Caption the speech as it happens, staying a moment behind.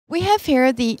We have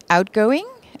here the outgoing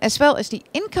as well as the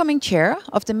incoming chair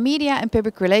of the Media and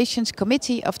Public Relations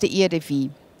Committee of the EADV.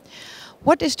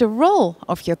 What is the role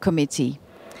of your committee?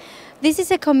 This is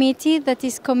a committee that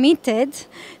is committed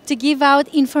to give out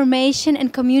information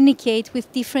and communicate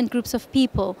with different groups of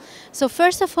people. So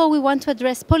first of all, we want to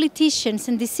address politicians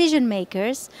and decision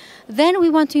makers. Then we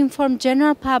want to inform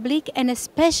general public and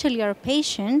especially our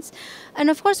patients. And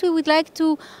of course, we would like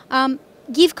to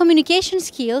give communication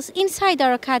skills inside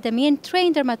our academy and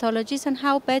train dermatologists on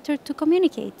how better to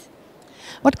communicate.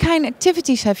 What kind of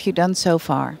activities have you done so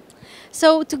far?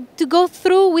 So to go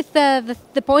through with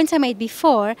the points I made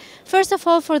before, first of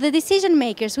all, for the decision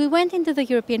makers, we went into the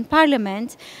European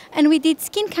Parliament and we did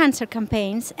skin cancer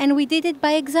campaigns, and we did it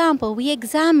by example. We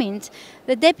examined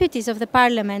the deputies of the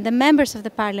Parliament, the members of the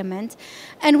Parliament,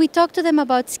 and we talked to them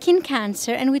about skin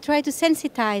cancer, and we tried to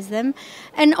sensitize them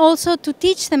and also to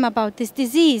teach them about this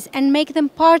disease and make them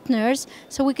partners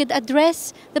so we could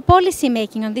address the policy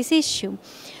making on this issue.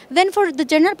 Then for the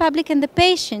general public and the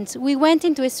patients, we went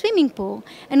into a swimming pool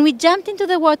and we jumped into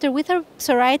the water with our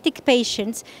psoriatic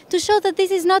patients to show that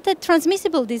this is not a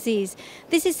transmissible disease.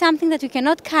 This is something that we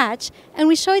cannot catch, and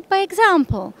we show it by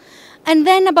example. And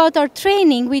then about our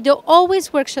training, we do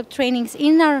always workshop trainings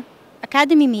in our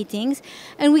academy meetings,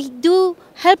 and we do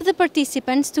help the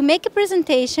participants to make a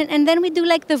presentation, and then we do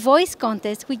like the voice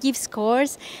contest. We give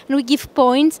scores and we give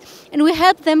points, and we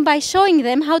help them by showing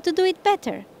them how to do it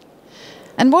better.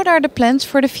 And what are the plans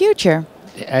for the future?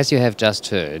 As you have just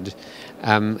heard,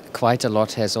 quite a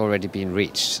lot has already been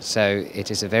reached. So it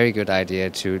is a very good idea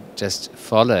to just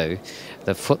follow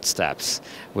the footsteps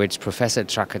which Professor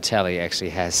Trakatelli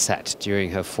actually has set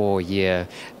during her 4-year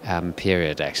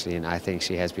period, actually. And I think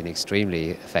she has been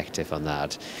extremely effective on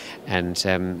that. And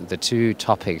the two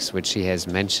topics which she has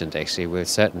mentioned actually will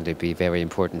certainly be very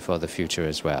important for the future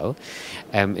as well,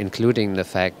 including the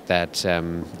fact that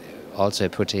also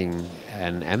putting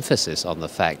an emphasis on the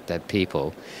fact that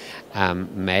people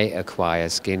may acquire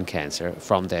skin cancer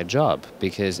from their job,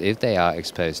 because if they are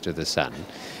exposed to the sun,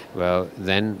 well,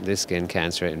 then this skin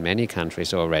cancer in many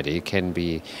countries already can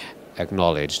be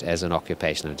acknowledged as an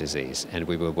occupational disease, and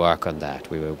we will work on that.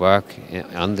 We will work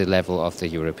on the level of the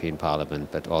European Parliament,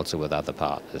 but also with other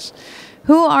partners.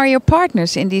 Who are your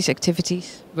partners in these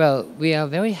activities? Well, we are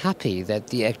very happy that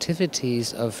the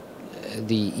activities of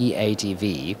the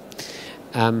EADV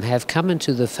have come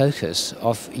into the focus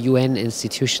of UN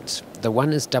institutions. The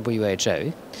one is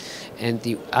WHO, and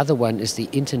the other one is the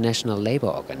International Labour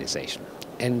Organization.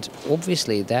 And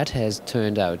obviously that has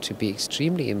turned out to be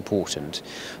extremely important,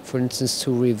 for instance,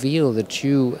 to reveal the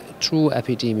true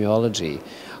epidemiology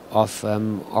of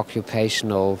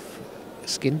occupational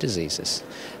skin diseases.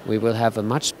 We will have a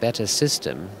much better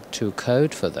system to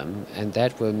code for them, and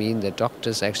that will mean that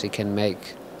doctors actually can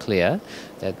make clear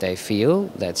that they feel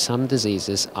that some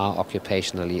diseases are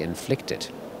occupationally inflicted.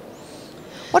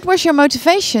 What was your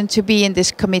motivation to be in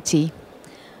this committee?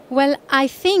 Well, I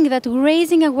think that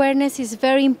raising awareness is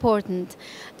very important.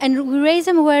 And we raise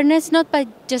awareness not by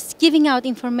just giving out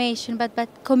information, but by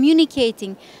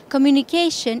communicating.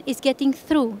 Communication is getting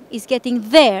through, is getting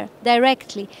there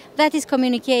directly. That is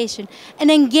communication. And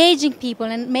engaging people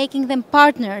and making them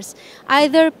partners,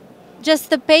 either just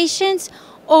the patients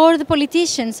or the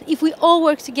politicians. If we all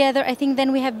work together, I think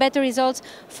then we have better results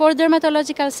for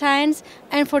dermatological science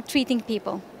and for treating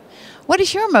people. What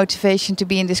is your motivation to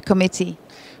be in this committee?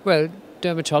 Well,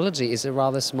 dermatology is a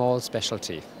rather small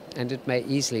specialty, and it may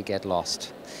easily get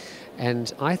lost.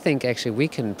 And I think actually we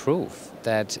can prove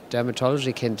that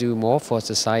dermatology can do more for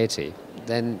society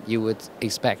than you would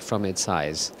expect from its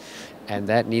size. And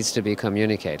that needs to be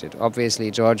communicated.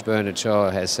 Obviously, George Bernard Shaw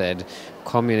has said,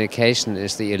 communication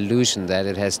is the illusion that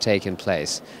it has taken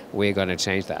place. We're going to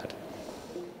change that.